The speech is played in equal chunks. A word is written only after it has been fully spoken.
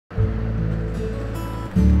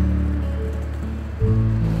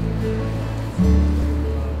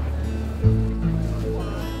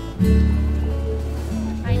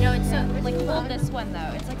this one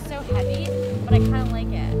though. It's like so heavy, but I kind of like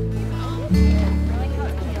it. I like how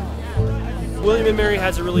it feels. William & Mary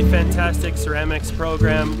has a really fantastic ceramics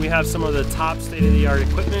program. We have some of the top state-of-the-art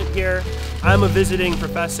equipment here. I'm a visiting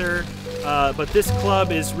professor, but this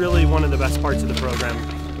club is really one of the best parts of the program.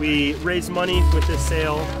 We raise money with this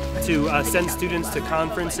sale to send students to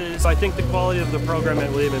conferences. So I think the quality of the program at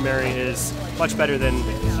William & Mary is much better than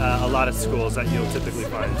a lot of schools that you'll typically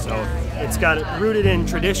find. So it's got it rooted in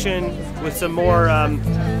tradition with some more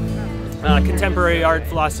contemporary art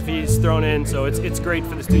philosophies thrown in. So it's great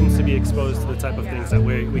for the students to be exposed to the type of things that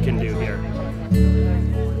we can do here.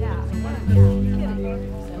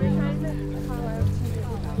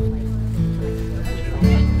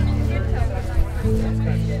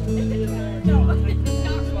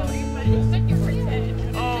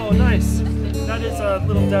 Oh, nice. That is a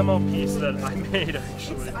little demo piece that I made,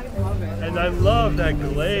 actually. I love it. And I love that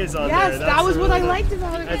glaze on there. Yes, that was what I liked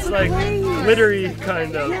about it. It's like glittery,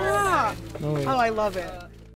 kind of. Yeah. Oh, I love it.